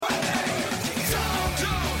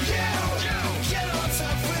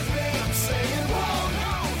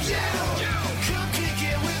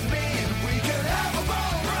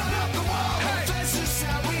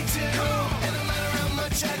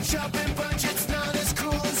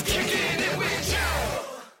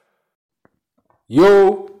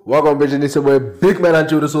Yo, welcome back to this boy Big Man and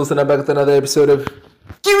the Source, and I'm back with another episode of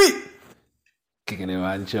Kiwi. Kicking it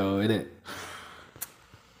one show, innit?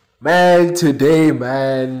 Man, today,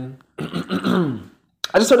 man,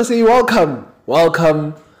 I just want to say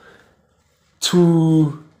welcome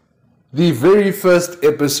to the very first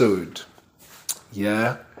episode,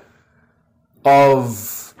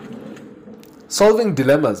 of Solving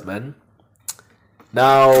Dilemmas, man.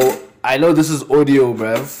 Now, I know this is audio,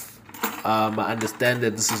 bruv. I understand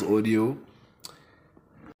that this is audio.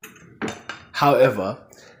 However,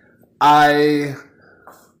 I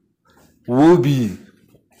will be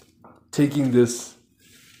taking this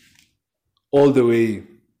all the way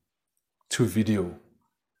to video.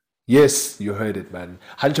 Yes, you heard it, man.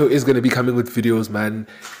 Hancho is going to be coming with videos, man.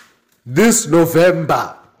 This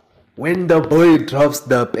November, when the boy drops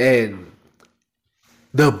the pen,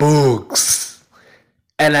 the books,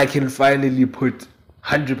 and I can finally put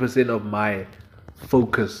 100% of my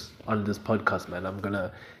focus on this podcast, man. I'm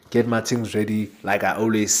gonna get my things ready. Like I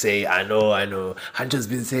always say, I know. Hunter's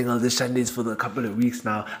been saying all this Sundays for a couple of weeks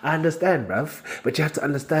now. I understand, bruv. But you have to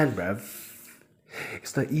understand, bruv.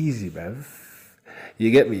 It's not easy, bruv. You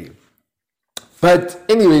get me? But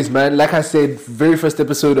anyways, man, like I said, very first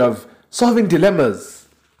episode of Solving Dilemmas.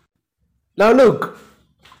 Now look,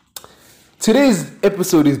 today's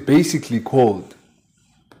episode is basically called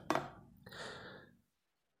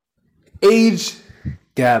Age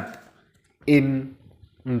Gap in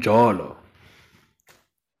Njolo.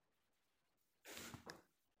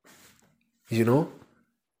 You know?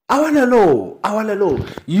 I wanna know.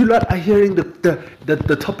 You lot are hearing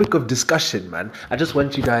the topic of discussion, man. I just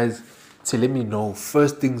want you guys to let me know,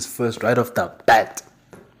 first things first, right off the bat.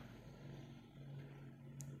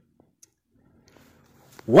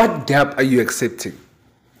 What gap are you accepting?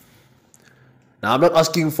 Now, I'm not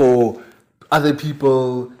asking for other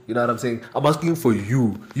people, you know what I'm saying? I'm asking for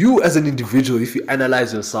you. You as an individual, if you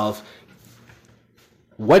analyze yourself,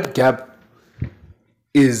 what gap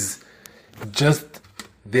is just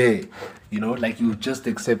there? You know, like you just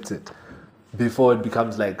accept it before it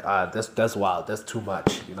becomes like, that's wild, that's too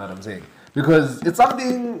much. You know what I'm saying? Because it's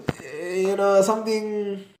something,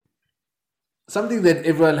 something that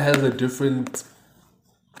everyone has a different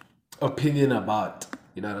opinion about.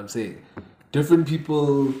 You know what I'm saying? Different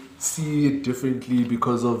people see it differently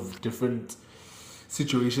because of different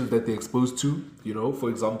situations that they're exposed to. You know, for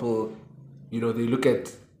example,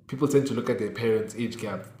 people tend to look at their parents' age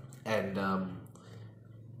gap, and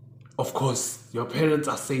of course, your parents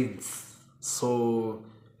are saints. So,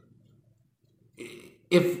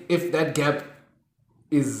 if that gap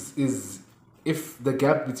if the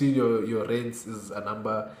gap between your rents is a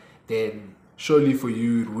number, then surely for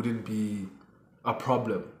you it wouldn't be a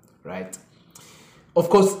problem, right? Of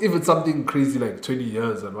course, if it's something crazy like 20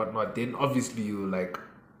 years and whatnot, then obviously you'll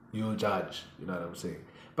judge, you know what I'm saying?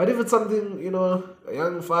 But if it's something, a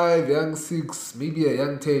young 5, young 6, maybe a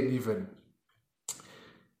young 10 even,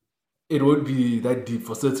 it won't be that deep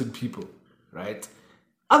for certain people, right?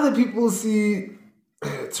 Other people see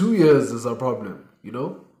 2 years as a problem, you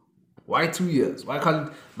know? Why 2 years? Why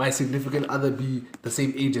can't my significant other be the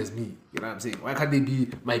same age as me? You know what I'm saying? Why can't they be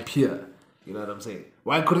my peer? You know what I'm saying?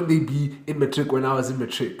 Why couldn't they be in matric when I was in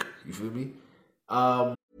matric? You feel me?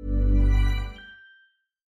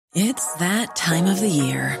 It's that time of the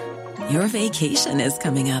year. Your vacation is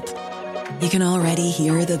coming up. You can already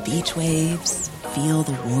hear the beach waves, feel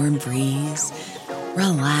the warm breeze,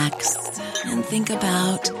 relax, and think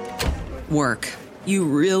about work. You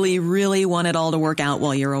really, really want it all to work out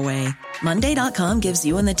while you're away. Monday.com gives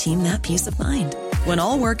you and the team that peace of mind. When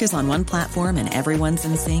all work is on one platform and everyone's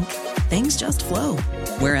in sync, things just flow.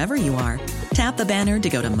 Wherever you are, tap the banner to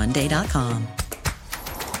go to Monday.com.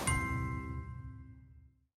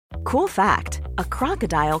 Cool fact, a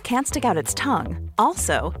crocodile can't stick out its tongue.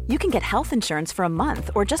 Also, you can get health insurance for a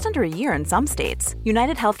month or just under a year in some states.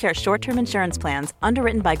 United Healthcare short-term insurance plans,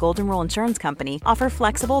 underwritten by Golden Rule Insurance Company, offer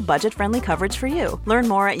flexible, budget-friendly coverage for you. Learn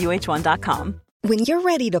more at uh1.com. When you're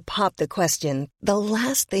ready to pop the question, the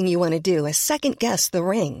last thing you want to do is second-guess the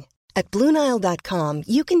ring. At BlueNile.com,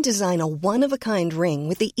 you can design a one-of-a-kind ring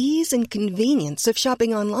with the ease and convenience of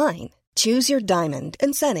shopping online. Choose your diamond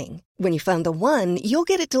and setting. When you find the one, you'll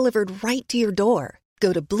get it delivered right to your door.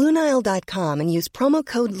 Go to BlueNile.com and use promo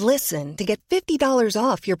code LISTEN to get $50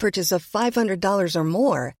 off your purchase of $500 or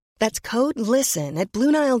more. That's code LISTEN at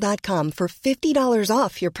BlueNile.com for $50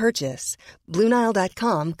 off your purchase.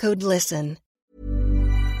 BlueNile.com, code LISTEN.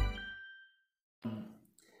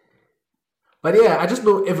 But yeah, I just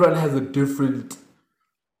know everyone has a different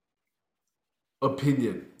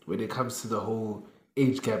opinion when it comes to the whole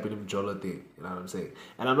age gap in Mjola thing. You know what I'm saying?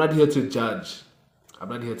 And I'm not here to judge I'm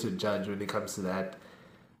not here to judge when it comes to that.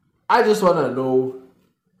 I just want to know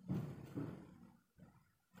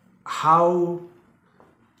how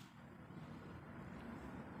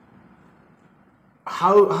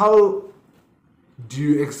do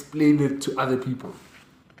you explain it to other people?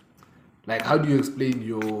 Like, how do you explain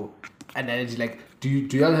your analogy? Like, do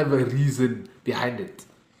y'all have a reason behind it?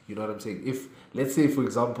 You know what I'm saying? If, let's say, for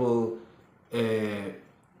example,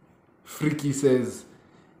 Freaky says,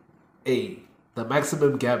 hey, the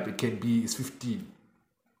maximum gap it can be is 15,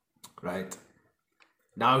 right?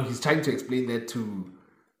 Now he's trying to explain that to,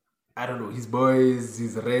 I don't know, his boys,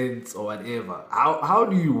 his rents, or whatever. How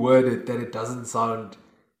do you word it that it doesn't sound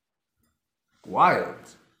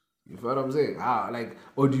wild? You feel what I'm saying? How, like,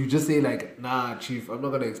 or do you just say like, nah, chief, I'm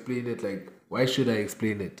not gonna explain it. Like, why should I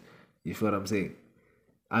explain it? You feel what I'm saying?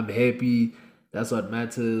 I'm happy. That's what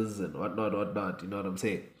matters, and whatnot. You know what I'm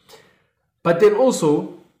saying? But then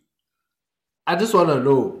also, I just want to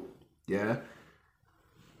know, yeah,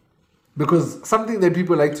 because something that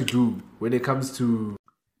people like to do when it comes to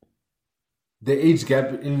the age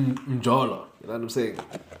gap in Njolo, you know what I'm saying,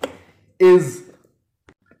 is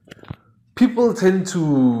people tend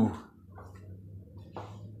to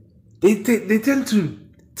they tend to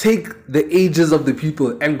take the ages of the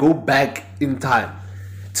people and go back in time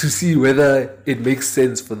to see whether it makes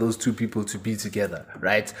sense for those two people to be together,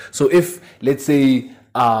 right? So if, let's say,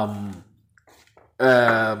 A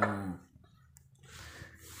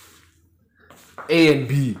and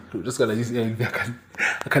B, I'm just gonna use A and B.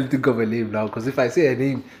 I can't think of a name now, because if I say a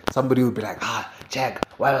name, somebody will be like, Jack,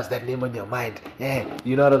 why was that name on your mind? Yeah,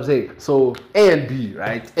 you know what I'm saying? So A and B,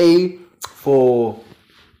 right? A for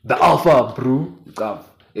the alpha brew,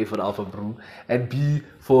 A for the alpha brew, and B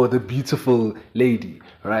for the beautiful lady,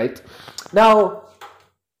 right? Now,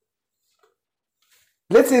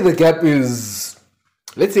 let's say the gap is,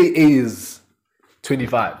 let's say A is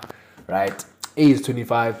 25, right? A is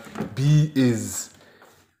 25, B is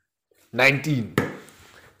 19,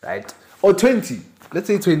 right? Or 20, let's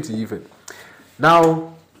say 20 even.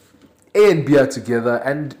 Now, A and B are together,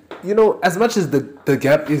 and you know, as much as the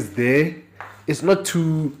gap is there, it's not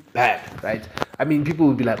too bad, right? I mean, people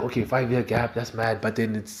will be like, okay, 5-year gap, that's mad, but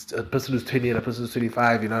then it's a person who's 20 and a person who's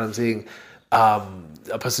 25, you know what I'm saying?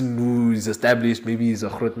 A person who is established, maybe is a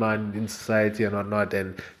Grootman in society and whatnot,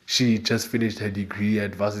 and she just finished her degree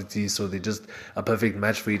at varsity, so they're just a perfect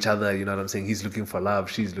match for each other, you know what I'm saying? He's looking for love,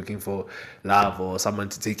 she's looking for love, or someone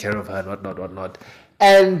to take care of her, and whatnot.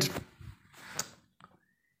 And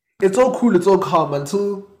it's all cool, it's all calm,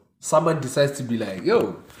 until someone decides to be like,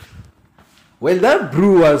 yo, when that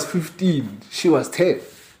brew was 15, she was 10.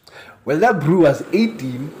 When that brew was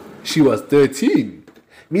 18, she was 13.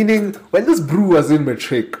 Meaning, when this brew was in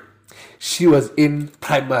matric, she was in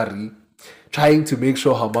primary, trying to make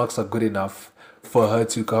sure her marks are good enough for her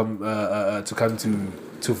to come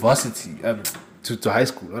to varsity, to high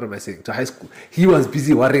school. What am I saying? To high school. He was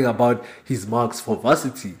busy worrying about his marks for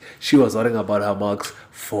varsity. She was worrying about her marks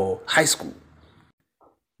for high school.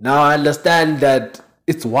 Now I understand that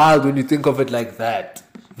it's wild when you think of it like that.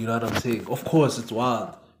 You know what I'm saying? Of course it's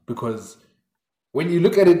wild, because when you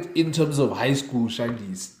look at it in terms of high school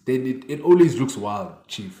shandies, then it always looks wild,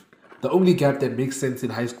 chief. The only gap that makes sense in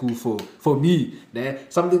high school for me,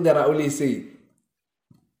 something that I always say,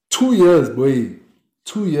 2 years, boy,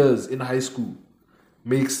 2 years in high school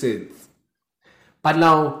makes sense. But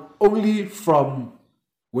now, only from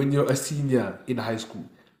when you're a senior in high school,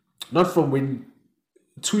 not from when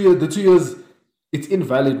 2 years, the 2 years, it's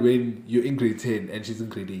invalid when you're in grade 10 and she's in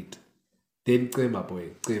grade 8. Then, boy,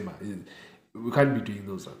 we can't be doing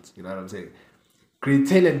those ones, you know what I'm saying? Grade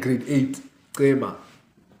 10 and grade 8,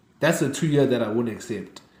 that's a 2 year that I won't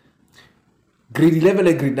accept. Grade 11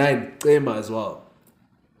 and grade 9, as well.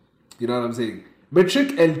 You know what I'm saying?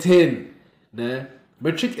 Matric and 10,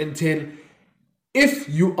 Matric and 10, if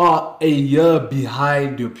you are a year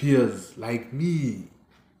behind your peers, like me,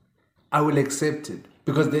 I will accept it.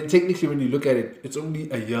 Because then technically when you look at it, it's only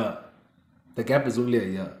a year. The gap is only a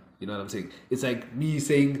year. You know what I'm saying? It's like me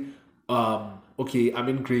saying, okay, I'm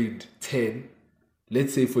in grade 10.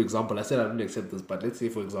 Let's say, for example, I said I don't accept this, but let's say,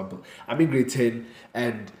 for example, I'm in grade 10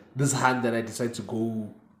 and this hand that I decide to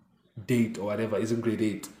go date or whatever is in grade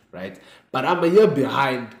 8, right? But I'm a year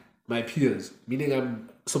behind my peers, meaning I'm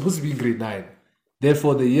supposed to be in grade 9.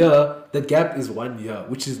 Therefore, the gap is 1 year,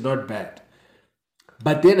 which is not bad.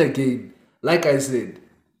 But then again, like I said,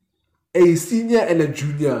 a senior and a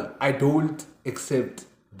junior, I don't accept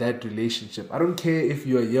that relationship. I don't care if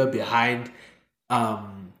you're a year behind,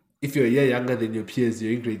 if you're a year younger than your peers,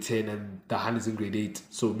 you're in grade 10 and the hand is in grade 8.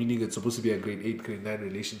 So meaning it's supposed to be a grade 8, grade 9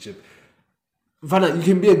 relationship. Vana, you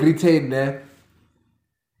can be a grade 10,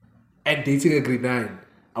 and dating a grade 9,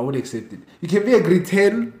 I won't accept it. You can be a grade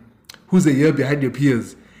 10 who's a year behind your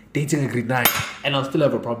peers, dating a grade 9, and I'll still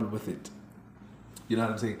have a problem with it. You know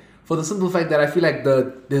what I'm saying? For the simple fact that I feel like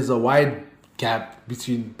there's a wide gap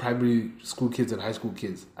between primary school kids and high school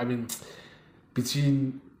kids. I mean,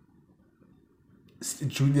 between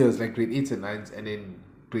juniors like grade 8s and 9s and then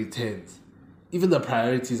grade 10s. Even the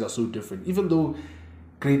priorities are so different. Even though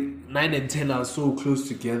grade 9 and 10 are so close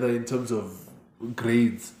together in terms of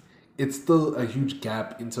grades, it's still a huge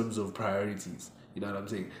gap in terms of priorities. You know what I'm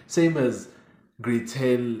saying? Same as grade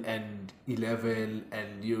 10 and 11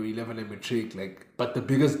 and 11 and matric. Like, but the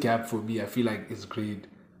biggest gap for me, I feel like, is grade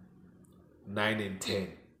 9 and 10.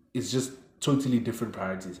 It's just totally different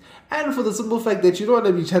priorities. And for the simple fact that you don't want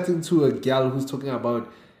to be chatting to a gal who's talking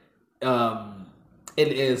about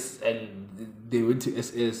LS and they went to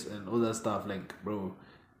SS and all that stuff. Like, bro,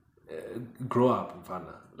 grow up,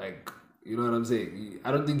 mfana. Like, you know what I'm saying?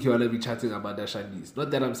 I don't think you want to be chatting about that shandies. Not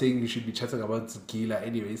that I'm saying you should be chatting about tequila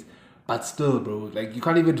anyways, but still, bro, like, you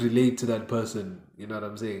can't even relate to that person. You know what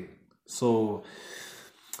I'm saying? So,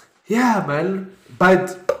 yeah, man.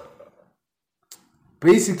 But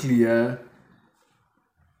basically,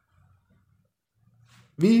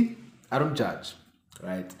 me, I don't judge,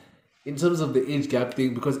 right? In terms of the age gap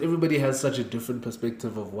thing, because everybody has such a different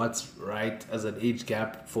perspective of what's right as an age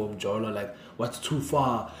gap for Mjolo, like what's too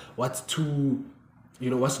far, what's too,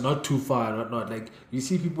 what's not too far and whatnot. Like, you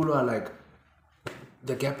see people who are like,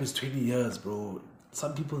 the gap is 20 years, bro.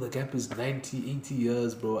 Some people, the gap is 90, 80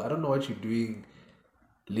 years, bro. I don't know what you're doing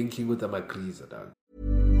linking with the Macris, dog.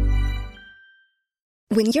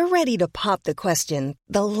 When you're ready to pop the question,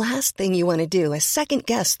 the last thing you want to do is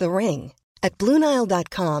second-guess the ring. At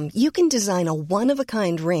BlueNile.com, you can design a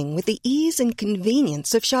one-of-a-kind ring with the ease and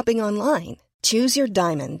convenience of shopping online. Choose your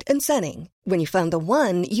diamond and setting. When you find the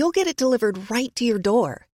one, you'll get it delivered right to your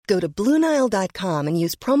door. Go to BlueNile.com and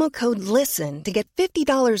use promo code LISTEN to get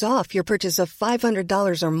 $50 off your purchase of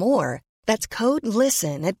 $500 or more. That's code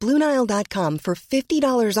LISTEN at BlueNile.com for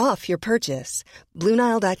 $50 off your purchase.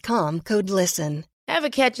 BlueNile.com, code LISTEN. Ever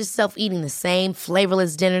catch yourself eating the same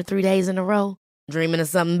flavorless dinner 3 days in a row? Dreaming of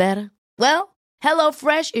something better? Well,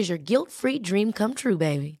 HelloFresh is your guilt-free dream come true,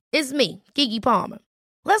 baby. It's me, Keke Palmer.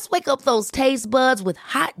 Let's wake up those taste buds with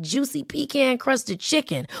hot, juicy pecan-crusted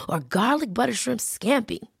chicken or garlic butter shrimp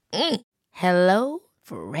scampi. Hello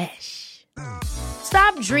Fresh.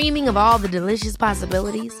 Stop dreaming of all the delicious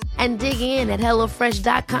possibilities and dig in at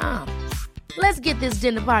HelloFresh.com. Let's get this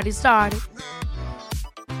dinner party started.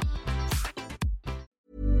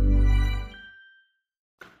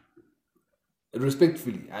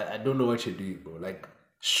 Respectfully, I don't know what you're doing, bro. Like,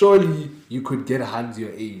 surely you could get Hans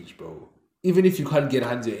your age, bro. Even if you can't get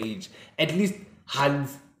Hans your age, at least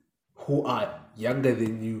Hans who are younger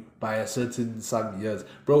than you by a certain some years.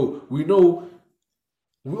 Bro, we all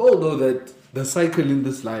know that the cycle in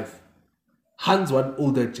this life, Hans want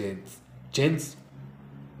older gents. Gents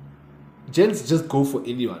just go for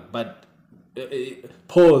anyone. But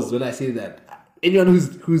pause when I say that. Anyone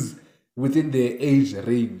who's within their age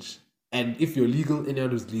range. And if you're legal, anyone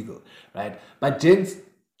who's legal, right? But gents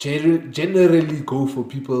generally go for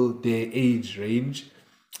people their age range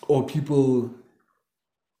or people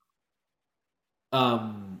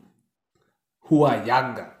who are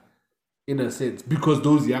younger, in a sense, because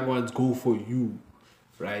those young ones go for you,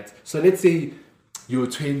 right? So let's say you're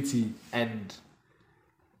 20 and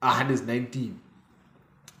Hans is 19.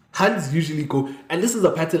 Hans usually go, and this is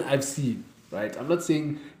a pattern I've seen, right? I'm not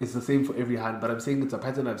saying it's the same for every hand, but I'm saying it's a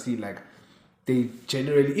pattern I've seen. Like, they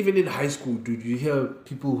generally, even in high school, dude, you hear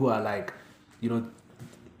people who are like,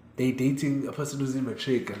 they dating a person who's in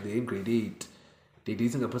matric and they're in grade 8. They're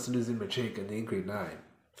dating a person who's in matric and they're in grade 9.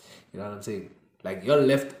 You know what I'm saying? Like, you're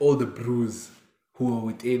left all the bros who are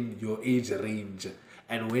within your age range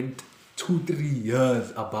and went 2-3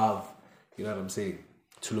 years above, you know what I'm saying,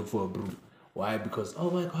 to look for a bro. Why? Because,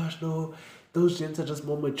 oh my gosh, no, those gents are just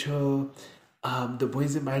more mature. The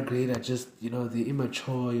boys in my grade are just, they're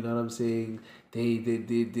immature, you know what I'm saying? They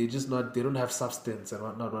just not, they don't have substance and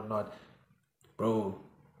whatnot. Bro,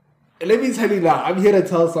 let me tell you now, I'm here to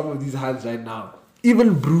tell some of these hands right now.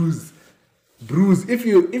 Even Bruce, if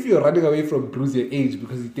you're running away from Bruce your age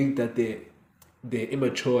because you think that they're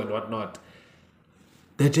immature and whatnot,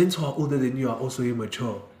 the gents who are older than you are also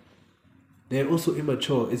immature. They're also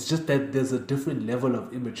immature. It's just that there's a different level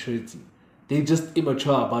of immaturity. They're just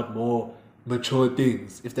immature about more mature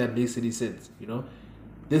things, if that makes any sense,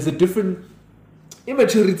 There's a different...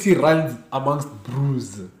 Immaturity runs amongst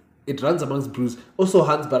brews. It runs amongst brews. Also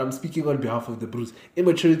Hans, but I'm speaking on behalf of the brews.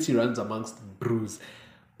 Immaturity runs amongst brews.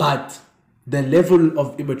 But the level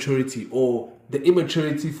of immaturity or the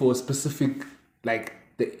immaturity for specific, like,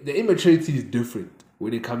 the immaturity is different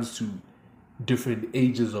when it comes to different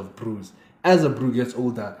ages of brews. As a brew gets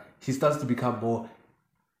older, he starts to become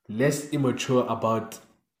less immature about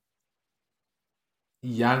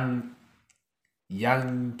young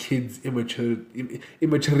kids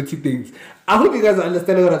immaturity things. I hope you guys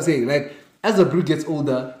understand what I'm saying. Like, as a brew gets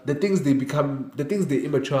older, the things they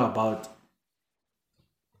immature about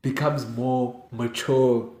becomes more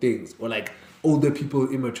mature things, or like older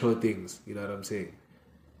people immature things. You know what I'm saying?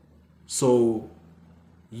 So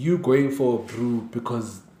you going for a brew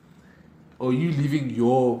or you leaving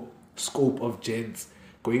your scope of gents,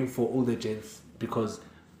 going for older gents because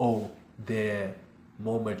they're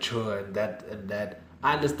more mature and that.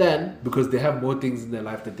 I understand, because they have more things in their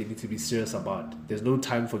life that they need to be serious about. There's no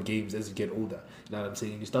time for games as you get older. You know what I'm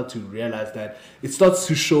saying? You start to realize that it starts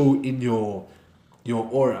to show in your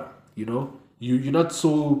aura. You know, you're not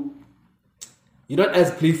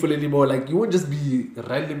as playful anymore. Like, you won't just be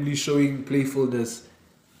randomly showing playfulness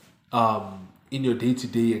in your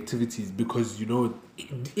day-to-day activities, because you know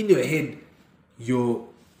in your head you're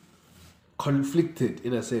conflicted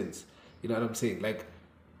in a sense. You know what I'm saying? Like,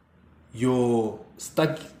 you're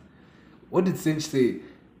stuck. What did Cinch say?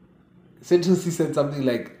 Cinch said something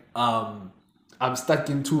like, I'm stuck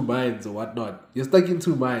in two minds or whatnot. You're stuck in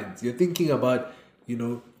two minds. You're thinking about, you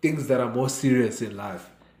know, things that are more serious in life.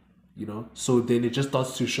 You know, so then it just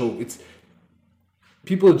starts to show.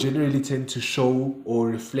 People generally tend to show or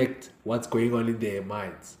reflect what's going on in their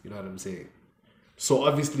minds. You know what I'm saying? So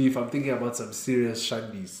obviously, if I'm thinking about some serious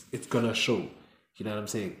shandies, it's gonna show. You know what I'm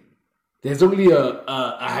saying? There's only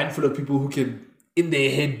a handful of people who can, in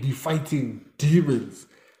their head, be fighting demons.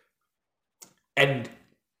 And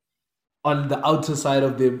on the outer side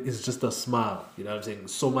of them is just a smile. You know what I'm saying?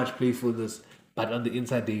 So much playfulness. But on the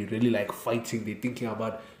inside, they really like fighting. They're thinking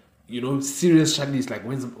about, you know, serious shandies, like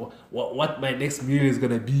what my next meal is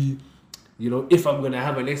going to be. You know, if I'm going to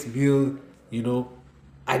have a next meal, you know,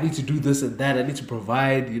 I need to do this and that. I need to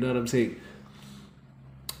provide. You know what I'm saying?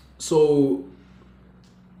 So,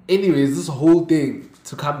 anyways, this whole thing,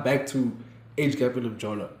 to come back to age gap in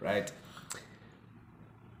Mjola, right?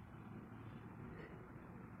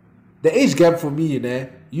 The age gap for me,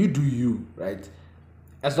 you do you, right?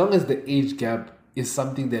 As long as the age gap is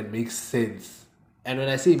something that makes sense. And when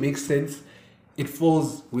I say makes sense, it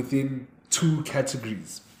falls within two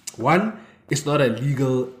categories. One, it's not a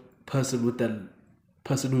legal person with a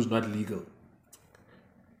person who's not legal.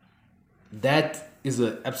 That is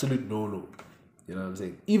an absolute no-no. You know what I'm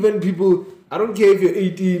saying? Even people, I don't care if you're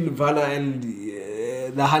 18, Vala, and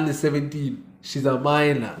the hand is 17. She's a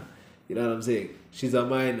minor. You know what I'm saying? She's a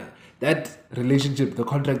minor. That relationship, the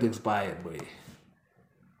contract expired, boy.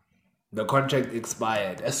 The contract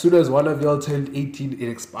expired. As soon as one of y'all turned 18, it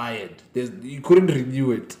expired. You couldn't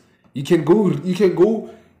renew it. You can go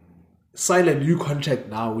sign a new contract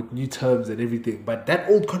now with new terms and everything. But that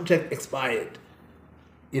old contract expired.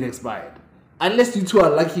 It expired. Unless you two are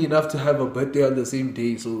lucky enough to have a birthday on the same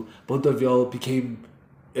day, so both of y'all became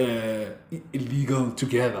illegal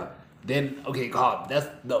together. Then, okay, God, that's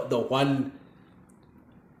the one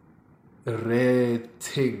rare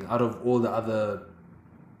thing out of all the other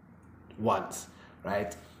ones,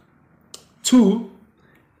 right? Two,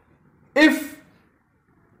 if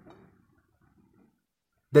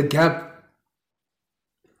the gap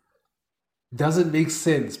doesn't make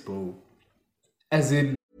sense, bro, as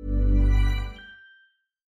in,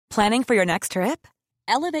 Planning for your next trip?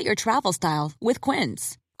 Elevate your travel style with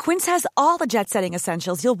Quince. Quince has all the jet-setting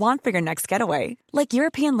essentials you'll want for your next getaway, like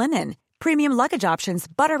European linen, premium luggage options,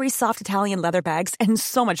 buttery soft Italian leather bags, and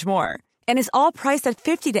so much more. And is all priced at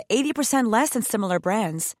 50 to 80% less than similar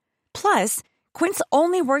brands. Plus, Quince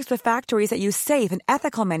only works with factories that use safe and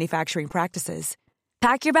ethical manufacturing practices.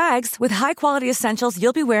 Pack your bags with high-quality essentials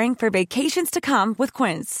you'll be wearing for vacations to come with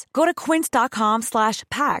Quince. Go to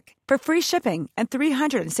quince.com/pack for free shipping and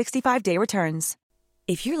 365-day returns.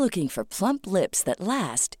 If you're looking for plump lips that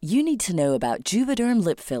last, you need to know about Juvederm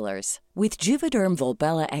lip fillers. With Juvederm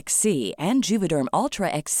Volbella XC and Juvederm Ultra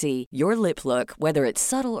XC, your lip look, whether it's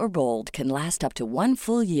subtle or bold, can last up to 1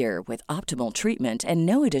 full year with optimal treatment and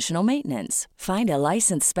no additional maintenance. Find a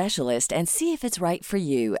licensed specialist and see if it's right for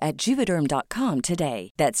you at Juvederm.com today.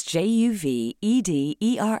 That's JUVEDERM.com.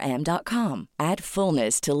 Add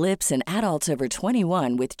fullness to lips in adults over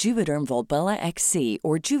 21 with Juvederm Volbella XC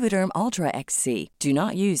or Juvederm Ultra XC. Do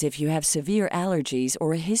not use if you have severe allergies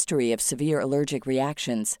or a history of severe allergic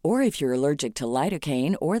reactions, or if if you're allergic to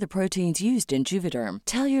lidocaine or the proteins used in Juvederm.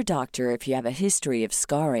 Tell your doctor if you have a history of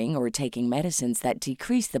scarring or taking medicines that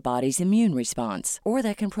decrease the body's immune response or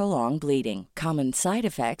that can prolong bleeding. Common side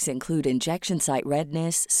effects include injection site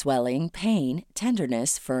redness, swelling, pain,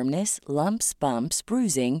 tenderness, firmness, lumps, bumps,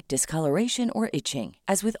 bruising, discoloration, or itching.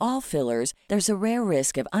 As with all fillers, there's a rare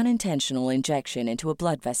risk of unintentional injection into a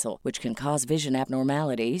blood vessel, which can cause vision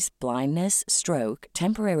abnormalities, blindness, stroke,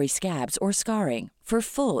 temporary scabs, or scarring. For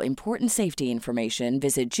full, important safety information,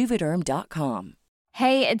 visit Juvederm.com.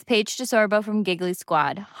 Hey, it's Paige DeSorbo from Giggly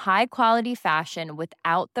Squad. High quality fashion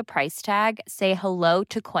without the price tag. Say hello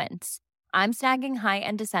to Quince. I'm snagging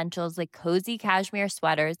high-end essentials like cozy cashmere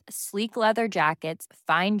sweaters, sleek leather jackets,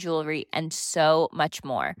 fine jewelry, and so much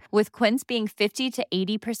more. With Quince being 50 to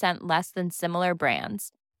 80% less than similar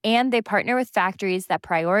brands. And they partner with factories that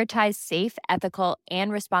prioritize safe, ethical,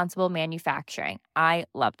 and responsible manufacturing. I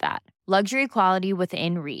love that. Luxury quality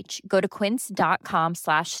within reach. Go to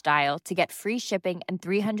quince.com/style to get free shipping and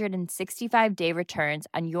 365-day returns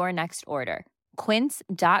on your next order.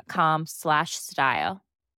 Quince.com/style.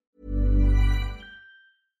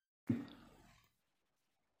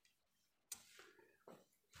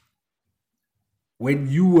 When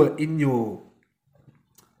you were in your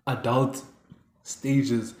adult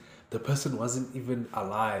stages, the person wasn't even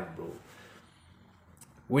alive, bro.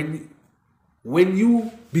 When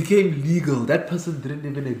you became legal, that person didn't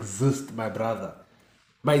even exist, my brother,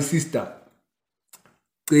 my sister.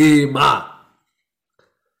 Qema.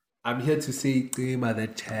 I'm here to say Qema the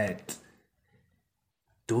chat.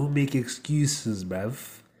 Don't make excuses,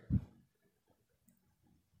 bruv.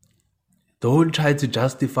 Don't try to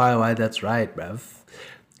justify why that's right, bruv.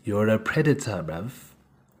 You're a predator, bruv.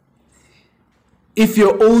 If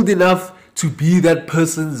you're old enough to be that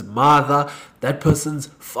person's mother, that person's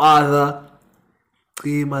father,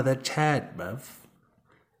 Qema the chat, bruv.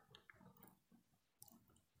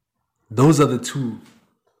 Those are the two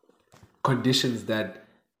conditions that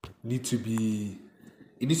need to be...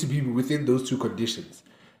 It needs to be within those two conditions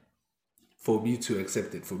for me to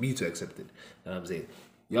accept it. You know what I'm saying?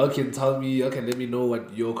 Y'all can tell me, y'all can let me know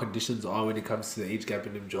what your conditions are when it comes to the age gap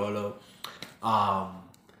in Mjolo.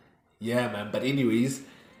 Yeah, man. But anyways,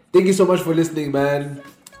 thank you so much for listening, man.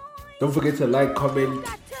 Don't forget to like, comment,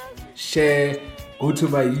 share. Go to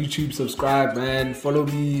my YouTube, subscribe, man. Follow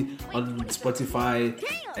me on Spotify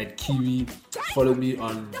at Kiwi. Follow me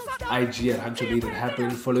on IG at Hunter Made It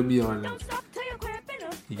Happen. Follow me on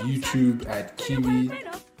YouTube at Kiwi.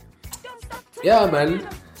 Yeah, man.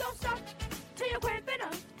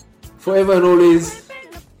 Forever and always,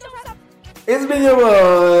 it's been your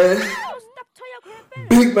boy,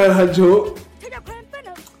 Big Man Hanjo.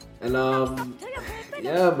 And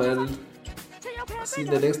yeah, man. I'll see you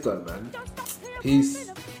in the next one, man. Peace.